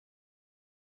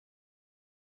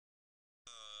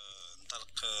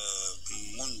ينطلق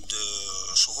منذ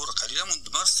شهور قليلة، منذ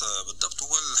مارس بالضبط،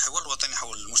 هو الحوار الوطني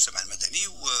حول المجتمع المدني،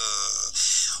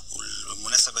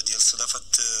 والمناسبة ديال استضافة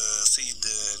السيد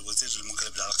الوزير المكلف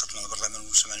بالعلاقات مع البرلمان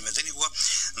والمجتمع المدني هو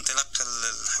انطلاق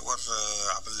الحوار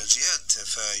عبر الجهات.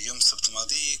 فيوم السبت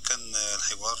الماضي كان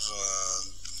الحوار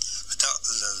بدا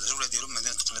الجولة ديالو من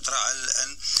مدينة قنيطرة على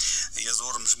الآن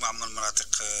يزور مجموعة من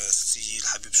المناطق. السيد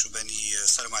الحبيب شوباني،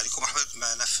 السلام عليكم، مرحبا بك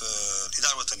معنا في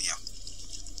الإذاعة الوطنية.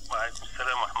 وعليكم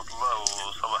السلام ورحمة الله،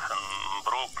 وصباحا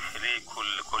مبروك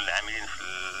لكل العاملين في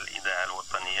الإذاعة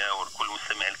الوطنية وكل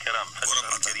المستمعين الكرام في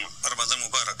الشهر الكريم. رمضان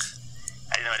مبارك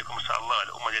علينا وعليكم إن شاء الله، على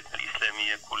الأمة ديالنا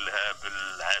الإسلامية كلها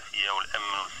بالعافية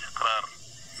والأمن والاستقرار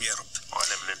يا رب،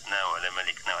 وعلى بلادنا وعلى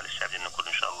ملكنا وعلى الشعب ديالنا كله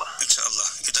إن شاء الله. إن شاء الله.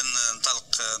 إذا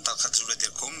انطلقت الجولة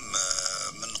ديالكم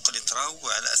من قنيطرة،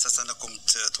 وعلى أساس أنكم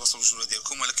توصلوا الجولة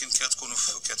ديالكم، ولكن كتكون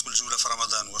الجولة في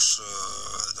رمضان. واش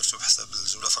درتوا بحساب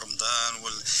الجولة في رمضان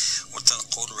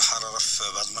والتنقل والحرارة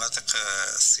في بعض المناطق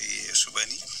سي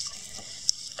شوباني؟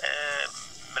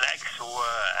 بالعكس، هو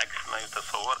عكس ما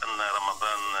يتصور أن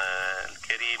رمضان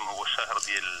الكريم هو شهر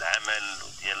ديال العمل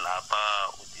وديال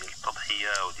العطاء وديال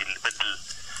التضحية وديال البذل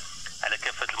على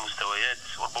كافة المستويات.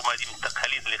 وربما هذه من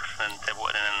التقاليد اللي خصنا نتابعوا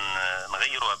أننا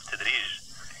نغيروها بالتدريج،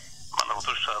 ما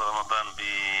نربطوش شهر رمضان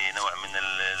بنوع من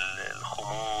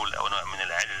الخمول أو نوع من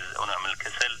العجز أو نوع من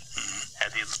الكسل.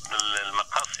 هذه ضد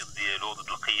المقاصد ديالو، ضد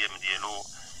القيم ديالو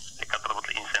اللي كتربط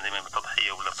الإنسان دائما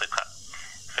بالتضحية والارتقاء.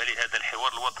 فلهذا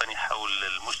الحوار الوطني حول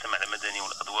المجتمع المدني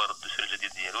والأدوار الدستورية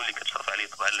الجديد ديالو اللي كتشرف عليه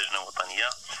طبعا اللجنة الوطنية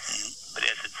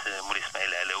برئاسة مولاي اسماعيل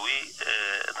العلوي،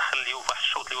 دخل ليه واحد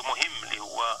الشوط اللي هو مهم، اللي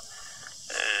هو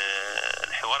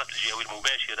الحوارات الجهوية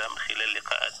المباشرة من خلال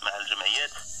لقاءات مع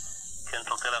الجمعيات. كانت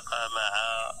انطلاقة مع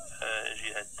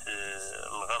جهة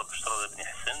الغرب شرطة بن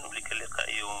حسن، واللي كان لقاء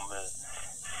يوم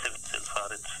السبت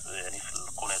الفارط يعني في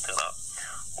القنيطرة،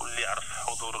 واللي عرف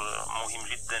حضور مهم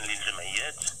جدا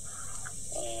للجمعيات.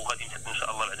 وغادي يمتد ان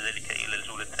شاء الله بعد ذلك الى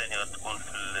الجوله الثانيه غتكون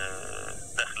في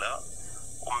الداخله،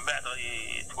 ومن بعد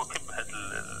غادي تواكب هذه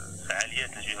الفعاليات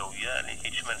الجهويه اللي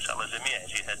كيتشمل ان شاء الله جميع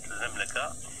جهات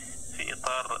المملكه في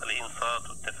اطار الانصات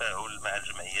والتفاعل مع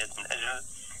الجمعيات من اجل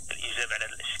الاجابه على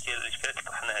الاشكالات اللي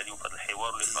طرحناها اليوم في هذا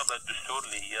الحوار، اللي في قضايا الدستور،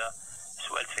 اللي هي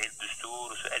سؤال تفعيل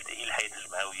الدستور، وسؤال تاهيل الحياه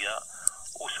الجمعويه،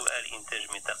 وسؤال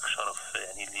انتاج ميثاق شرف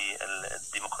يعني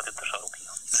للديمقراطيه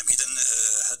التشاركيه. نعم، اذا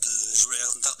هذه الجوله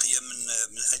غتنطلق هي من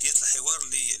اليات الحوار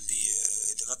اللي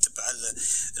غتتبع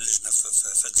اللجنه في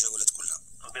هذه الجولات كلها.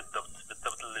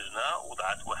 بالضبط اللجنه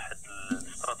وضعت واحد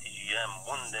الاستراتيجيه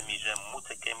مندمجه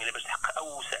متكامله باش تحقق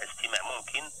اوسع استماع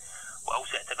ممكن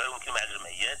واوسع تفاعل ممكن مع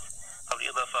الجمعيات.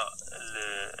 بالاضافه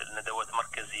الندوات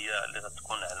المركزيه اللي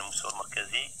غتكون على المستوى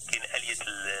المركزي، كاين اليه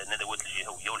الندوات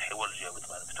الجهويه والحوار الجهوي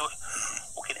طبعا مفتوح،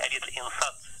 وكاين اليه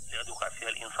الانصات اللي غادي يوقع فيها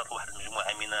الانصات لواحد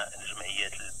المجموعه من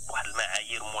الجمعيات بواحد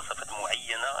المعايير ومواصفات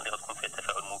معينه اللي غتكون فيها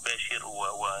تفاعل مباشر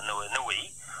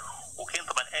ونوعي. وكاين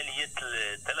طبعا اليه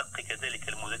تلقي كذلك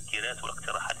المذكرات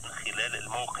والاقتراحات من خلال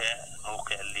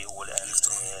الموقع اللي هو الان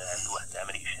عند واحد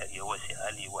العمليه اشهاريه واسعه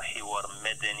اللي هو حوار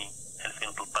مدني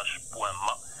 2013.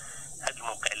 هذا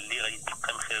الموقع اللي غادي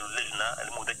تلقى من خلال اللجنه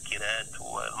المذكرات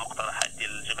والمقترحات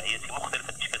ديال الجمعيات في مختلف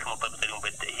الاشكالات المرتبطه اليوم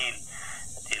بالتاهيل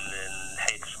ديال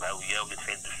الحياه الجمعويه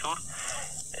وتفعيل الدستور.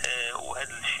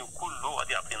 وهذا الشيء كله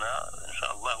غادي يعطينا ان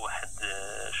شاء الله واحد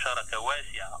شراكه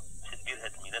واسعه في تدبير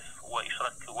هذا الملف،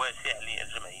 واشراك واسع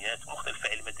للجمعيات ومختلف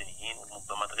الفاعلين المدنيين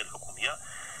والمنظمات غير الحكوميه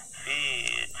في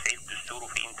تفعيل الدستور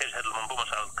وفي انتاج هذه المنظومه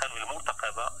القانونيه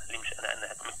المرتقبه اللي من شانها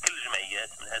انها تمكن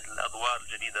الجمعيات من هذه الادوار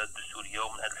الجديده الدستوريه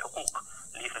ومن هذه الحقوق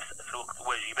اللي في الوقت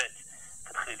واجبات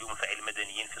كتخلي اليوم الفاعلين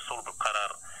المدنيين في صلب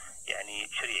القرار يعني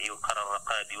التشريعي والقرار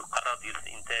الرقابي والقرار ديال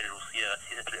الانتاج وصياغه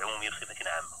السياسات العموميه بصفه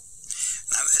عامه.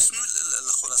 نعم، شنو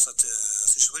الخلاصات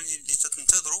سي شوباني اللي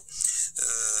تنتظروا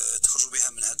تخرجوا بها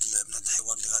من هذا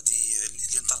الحوار اللي غادي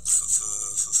ينطلق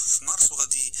في مارس،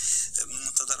 وغادي من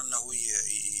المنتظر انه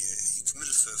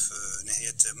يكمل في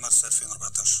نهايه مارس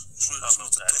 2014؟ شنو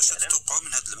تتوقعوا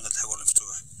من هذا الحوار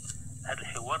المفتوح؟ هذا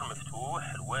الحوار المفتوح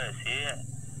الواسع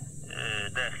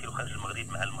داخل وخارج المغرب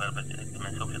مع المغاربه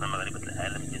كما سوف مغاربه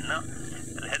العالم ديالنا.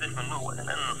 الهدف منه هو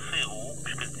اننا نصيغوا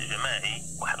بشكل جماعي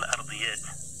واحد الارضيات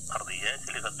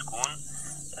اللي غتكون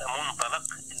منطلق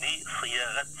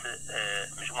لصياغه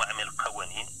مجموعه من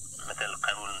القوانين، مثلا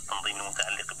القانون التنظيمي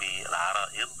المتعلق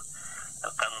بالعرائض،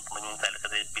 القانون التنظيمي المتعلق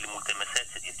بالملتمسات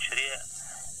ديال التشريع،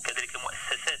 كذلك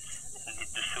المؤسسات اللي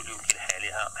الدستور يمكن الحي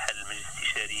عليها بحال المجلس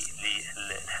الاستشاري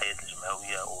للحياه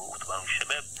الجمعويه وطبعا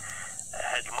الشباب.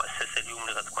 هذه المؤسسه اليوم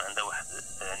اللي غتكون عندها واحد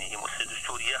يعني هي مؤسسه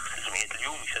دستوريه، خص الجمعيات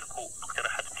اليوم يشاركوا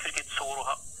باقتراحاتهم كيف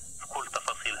كيتصوروها في كل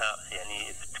تفاصيلها،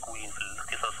 يعني في التكوين، في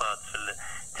الاختصاصات، في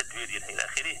التدبير ديالها الى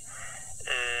اخره.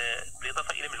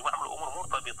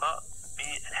 مرتبطه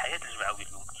بالحياه الجمعويه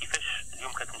اليوم. كيفاش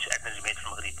اليوم كتنشا عندنا الجمعيات في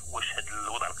المغرب؟ واش هذا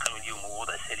الوضع القانوني اليوم هو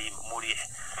وضع سليم مريح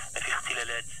ما فيه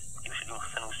اختلالات؟ كيفاش اليوم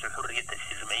خصنا نوسعوا حريه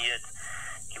تاسيس الجمعيات؟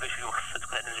 كيفاش اليوم خصها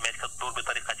تكون عندنا الجمعيات كتدور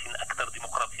بطريقه اكثر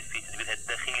ديمقراطيه في تدبيرها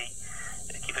الداخلي؟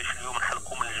 كيفاش اليوم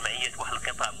نخلقوا من الجمعيات واحد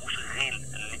القطاع مشغل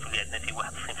اللي تولي عندنا فيه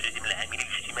واحد الصنف جديد من العاملين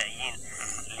الاجتماعيين،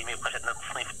 اللي ما يبقاش عندنا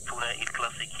التصنيف الثنائي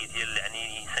الكلاسيكي ديال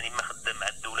يعني انسان اما خدام مع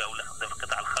الدوله ولا خدام في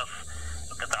القطاع الخاص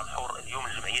القطاع الحر. اليوم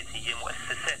الجمعيات هي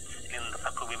مؤسسات اللي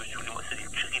نرتقوا بها باش تولي مؤسسات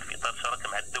تشغيل في اطار شراكه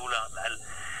مع الدوله، مع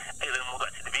ايضا موضوع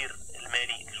التدبير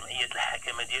المالي الجمعيات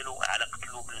الحكمه ديالو،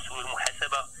 علاقته بالمسؤول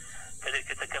المحاسبه، كذلك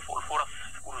تكافؤ الفرص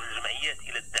في خروج الجمعيات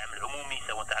الى الدعم العمومي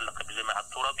سواء تعلق بالجماعه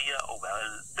الترابيه او مع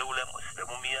الدوله مؤسسه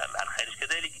عموميه مع الخارج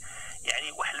كذلك.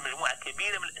 يعني واحد المجموعه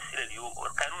كبيره من الاسئله اليوم.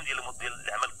 والقانون ديال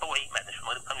العمل الطوعي، ما عندناش في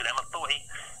المغرب قانون العمل الطوعي،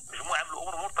 مجموعه من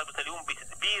الامور مرتبطه اليوم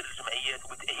بتدبير الجمعيات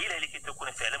وبتاهيلها لكي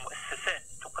تكون فعلا مؤسسات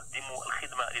تقدم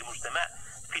الخدمه للمجتمع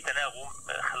في تناغم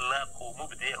خلاق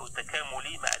ومبدع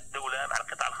وتكاملي مع الدوله، مع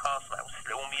القطاع الخاص، مع المؤسسات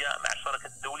العموميه، مع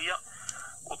الشراكات الدوليه.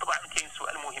 وطبعا كاين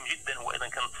سؤال مهم جدا هو ايضا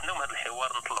كنتسناو من هذا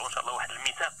الحوار نطلعوا ان شاء الله واحد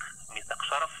ميثاق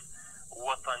شرف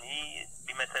وطني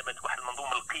بمثابه واحد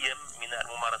المنظومه القيم من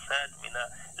الممارسات، من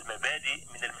المبادئ،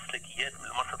 من المسلكيات، من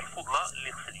الممارسات الفضلى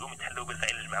اللي خص اليوم يتحلوا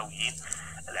بالفعل الجمعويين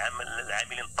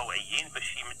العاملين الطوعيين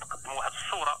باش يقدموا واحد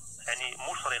الصوره يعني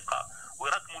مشرقه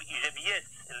ويراكموا الايجابيات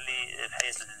اللي في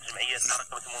حياه الجمعيات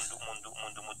تراكمت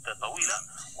منذ مده طويله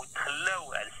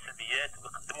ويتخلاوا على السلبيات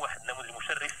ويقدموا واحد النموذج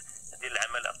مشرف ديال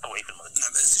العمل الطوعي في المغرب.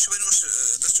 نعم سي شوباني، واش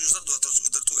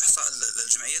درتوا احصاء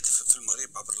الجمعيات في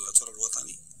المغرب عبر التراب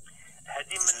الوطني؟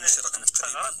 هذه من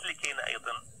الثغرات اللي كاينه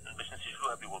ايضا باش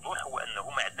نسجلوها بوضوح، هو انه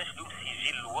ما عندناش اليوم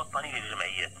سجل وطني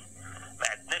للجمعيات. ما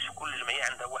عندناش كل جمعيه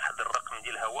عندها واحد الرقم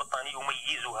ديالها وطني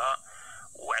يميزها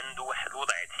وعنده واحد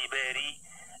الوضع اعتباري.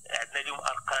 عندنا اليوم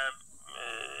ارقام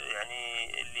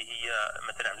يعني اللي هي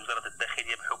مثلا عند وزاره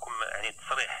الداخليه بحكم يعني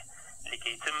التصريح اللي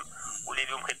كيتم واللي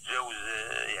اليوم كتجاوز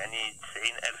يعني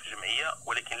 90,000 جمعيه،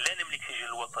 ولكن لا نملك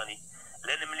سجل وطني،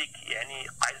 لا نملك يعني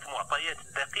قاعده معطيات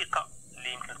دقيقه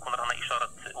اللي يمكن تكون رانا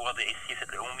اشاره واضعي السياسات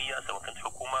العموميه سواء كانت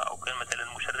حكومه او كان مثلا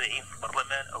مشرعين في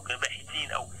البرلمان او كان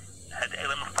باحثين، او هذا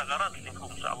ايضا من الثغرات اللي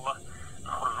نشوف ان شاء الله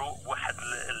نخرجوا بواحد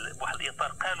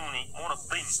الاطار قانوني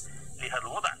منظم لهذا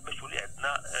الوضع باش يولي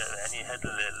عندنا يعني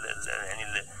هذا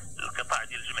يعني القطاع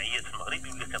ديال الجمعيات في المغرب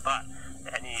يولي قطاع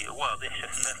يعني واضح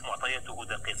شفاف معطياته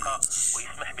دقيقه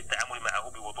ويسمح بالتعامل معه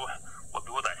بوضوح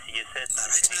وبوضع سياسات.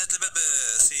 نعم، حيث من هذا الباب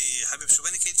سي حبيب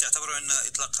شوباني كيعتبروا ان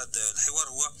اطلاق هذا الحوار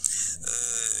هو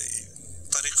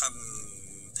طريقه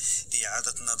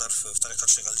لإعادة النظر في طريقة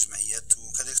شغل الجمعيات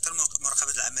وكذلك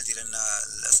مراقبة العمل ديالنا.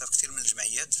 للأسف كثير من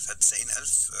الجمعيات في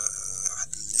 90,000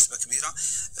 واحد النسبة كبيرة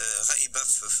غائبة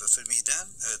في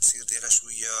الميدان، التسيير ديالها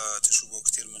شوية تشوبه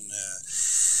كثير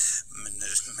من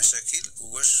المشاكل.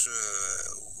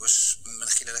 واش من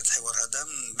خلال هذا الحوار هذا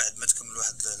من بعد ما تكملوا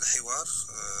هذا الحوار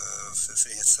في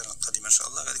نهاية السنة القادمة إن شاء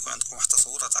الله غادي يكون عندكم واحد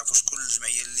التصور، تعرفوا شكون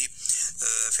الجمعية اللي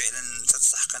فعلا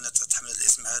تستحق أن تحمل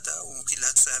الاسم هذا وممكن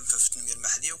لها تساهم في التنمية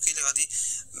المحلية، وكاين اللي غادي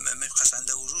ما يبقاش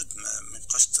عندها وجود، ما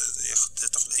يبقاش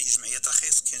تاخذ أي جمعية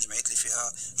ترخيص. كاين جمعيات اللي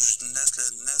فيها جوج الناس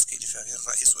ثلاث الناس، كاين اللي فيها غير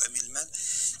الرئيس وأمين المال،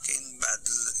 كاين بعض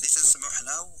اللي تنسمعوا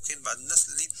حنا، وكاين بعض الناس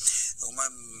اللي هما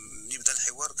من يبدا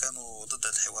الحوار كانوا ضد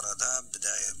هذا الحوار هذا،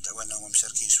 بدعوا انهم ما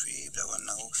مشاركينش فيه، بدعوا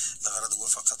انه الغرض هو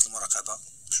فقط المراقبه.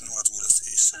 شنو غتقول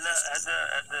لا،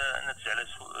 هذا نتج على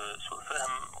سوء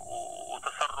فهم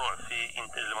وتسرع في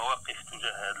انتاج المواقف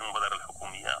تجاه هذه المبادره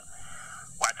الحكوميه.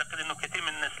 واعتقد انه كثير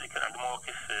من الناس اللي كان عندهم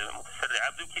مواقف متسرعه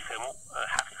بداو كيفهموا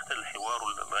حقيقه الحوار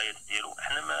والغايات ديالو.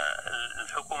 احنا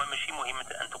الحكومه ماشي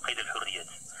مهمه ان تقيد الحريات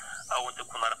او ان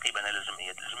تكون رقيبا على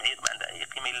الجمعيات. الجمعيات ما عندها اي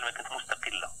قيمه الا ما كانت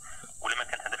مستقله ولا ما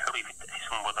كانت عندها الحريه في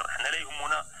التاسيس والمبادره. احنا لا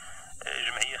يهمنا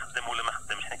جمعيه خدامه ولا ما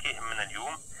خدامش، احنا كيهمنا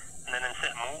اليوم اننا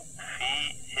نساهموا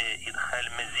في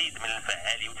ادخال مزيد من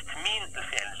الفعاليه وتثمين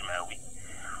الفعل الجمعوي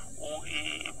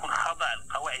ويكون خاضع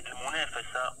لقواعد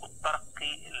المنافسه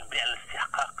والترقي المبني على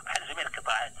الاستحقاق بحال جميع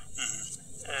القطاعات.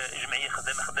 الجمعيه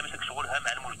خدامه شغلها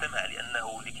مع المجتمع،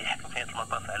 لانه اللي كيحكم في نهايه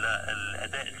المطاف على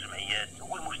الاداء الجمعيات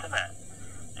هو المجتمع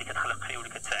اللي كتخلق فيه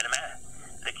واللي كتفاعل معاه.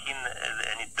 لكن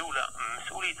يعني الدوله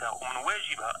مسؤوليتها ومن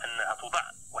واجبها انها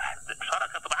توضع واحد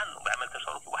شراكه طبعا وبعمل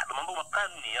تشاركي واحد المنظومه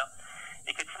قانونيه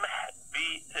اللي كتسمح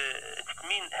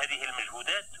بتكمين هذه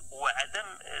المجهودات وعدم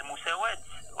المساواه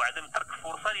وعدم ترك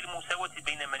فرصه للمساواه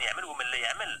بين من يعمل ومن لا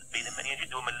يعمل، بين من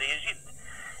يجد ومن لا يجد.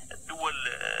 الدول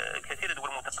كثيره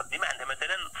دول متقدمه عندها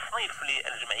مثلا تصنيف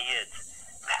للجمعيات،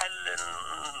 بحال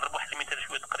نضرب واحد المثال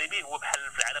شويه تقريبي، هو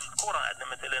بحال في عالم الكره عندنا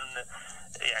مثلا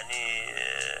يعني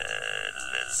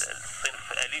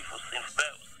الصنف الف والصنف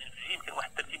باء والصنف جيم، كاين واحد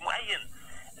الترتيب معين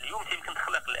اليوم يمكن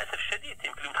تخلق للاسف الشديد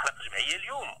يمكن اليوم تخلق جمعيه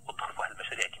اليوم وتدخل في واحد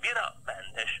المشاريع كبيره ما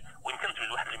عندهاش، ويمكن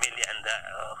توجد واحد الجمعيه اللي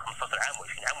عندها 15 عام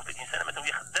و20 عام و30 سنه مثلا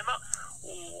وهي خدامه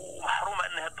ومحرومه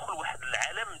انها تدخل واحد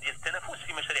العالم ديال التنافس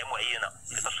في مشاريع معينه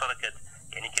في الشراكات.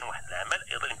 يعني كاين واحد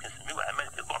العمل ايضا يمكن نسميوه عمل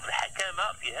ديال ضعف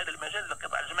الحكامه في هذا المجال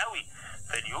القطاع الجمعوي.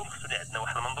 فاليوم خصنا عندنا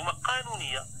واحد المنظومه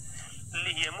قانونيه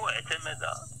اللي هي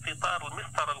معتمده في اطار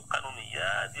المسطره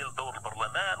القانونيه ديال دور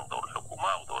البرلمان ودور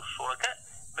الحكومه ودور الشركاء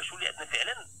باش يولي عندنا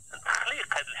فعلا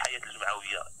تخليق هذه الحياه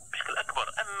الجمعويه بشكل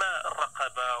اكبر. اما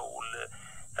الرقابه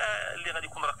فاللي غادي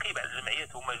يكون رقيب على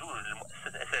الجمعيات هما جوج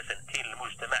المؤسسات اساسا، كاين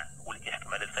المجتمع هو اللي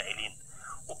كيحكم على الفاعلين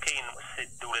وكاين مؤسسات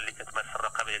الدوله اللي كتمارس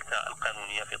الرقابه ديالها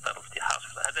القانونيه في اطار الافتحاص.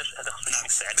 هذا خصو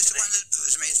يميكس على باش يكون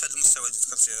الجمعيات في هذا المستوى اللي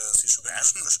ذكرت يا سي شوباني،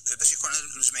 باش يكون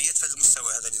الجمعيات في هذا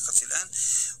المستوى هذا اللي ذكرتي الان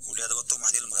واللي هذا هو الطموح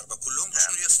ديال المغاربه كلهم،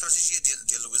 شنو هي الاستراتيجيه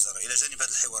ديال الوزاره الى جانب هذه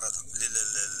الحوارات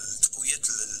لتقويه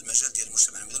المجال ديال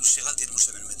المجتمع المدني والاشتغال ديال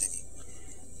المجتمع المدني؟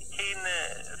 كاين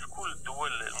في كل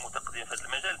الدول المتقدمه في هذا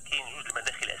المجال كاين جوج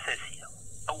المداخل اساسيه.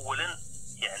 اولا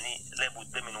يعني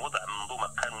لابد من وضع منظومه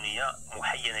قانونيه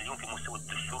محينه اليوم في مستوى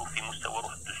الدستور وفي مستوى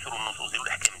روح الدستور والنصوص ديالو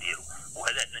والاحكام ديالو،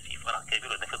 وهذا عندنا فيه فراغ كبير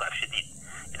وعندنا فيه ضعف شديد.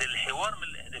 اذا الحوار من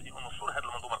الاهداف ديال نصور هذه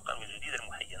المنظومه القانونيه الجديده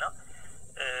المحينه.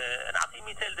 نعطي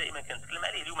مثال دائما كنتكلم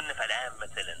عليه اليوم النفع العام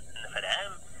مثلا. النفع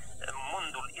العام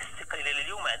منذ الاستقلال الى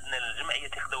اليوم عندنا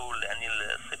الجمعيات اللي خداو يعني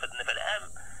صفه النفع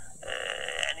العام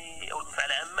يعني او المنفعه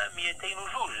العامه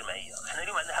 202 جمعيه. احنا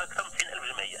اليوم عندنا اكثر من 90,000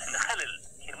 جمعيه. هذا خلل،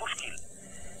 كاين مشكل.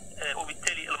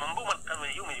 وبالتالي المنظومه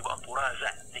القانونيه اليوم يجب ان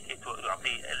تراجع لكي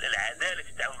تعطي العداله في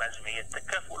التعامل مع الجمعيات،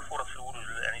 تكافؤ الفرص في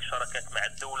الولوج يعني الشراكات مع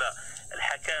الدوله،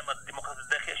 الحكامه، الديمقراطيه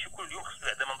الداخليه، شيء كل اليوم خصنا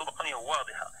عندنا منظومه قانونيه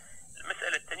واضحه.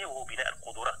 المساله الثانيه وهو بناء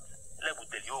القدرات.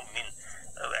 لابد اليوم من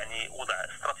يعني وضع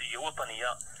استراتيجيه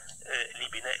وطنيه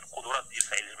لبناء القدرات ديال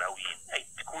الفاعلين الجمعويين، اي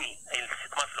التكوين، اي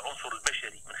الاستثمار في العنصر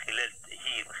البشري من خلال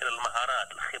التاهيل، من خلال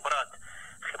المهارات، الخبرات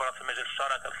في مجال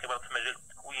الشراكه، الخبرات في مجال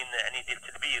التكوين يعني ديال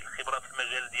التدبير، الخبرات في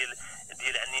مجال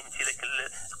ديال يعني امتلاك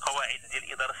القواعد ديال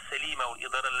الاداره السليمه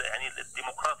والاداره يعني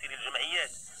الديمقراطيه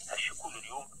للجمعيات. هادشي كله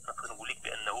اليوم نقدر نقول لك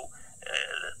بانه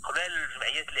قلال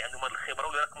الجمعيات اللي عندهم هذه الخبره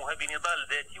واللي رقموها بنضال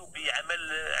ذاتي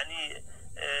وبعمل يعني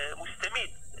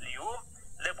مستميت. اليوم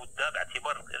لابد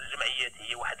باعتبار الجمعيات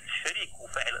هي واحد الشريك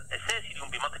وفاعل اساسي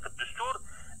اليوم بمنطقه الدستور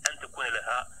ان تكون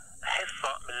لها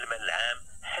حصه من المال العام،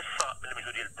 حصه من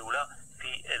المجهود ديال الدوله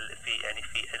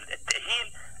في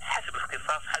التاهيل حسب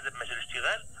الاختصاص حسب مجال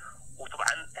الاشتغال.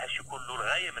 وطبعا هادشي كله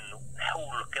الغايه منه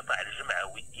حول القطاع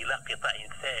الجمعوي الى قطاع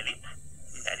ثالث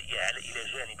يعني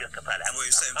الى جانب القطاع العام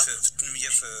ويساهم في التنميه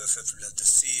في البلاد.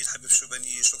 السي الحبيب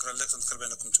شوباني، شكرا لك. تنذكر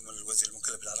بانكم انتم الوزير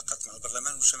المكلف بالعلاقات مع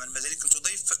البرلمان والمجتمع المدني، كنتوا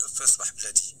ضيف في صباح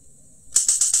بلادي.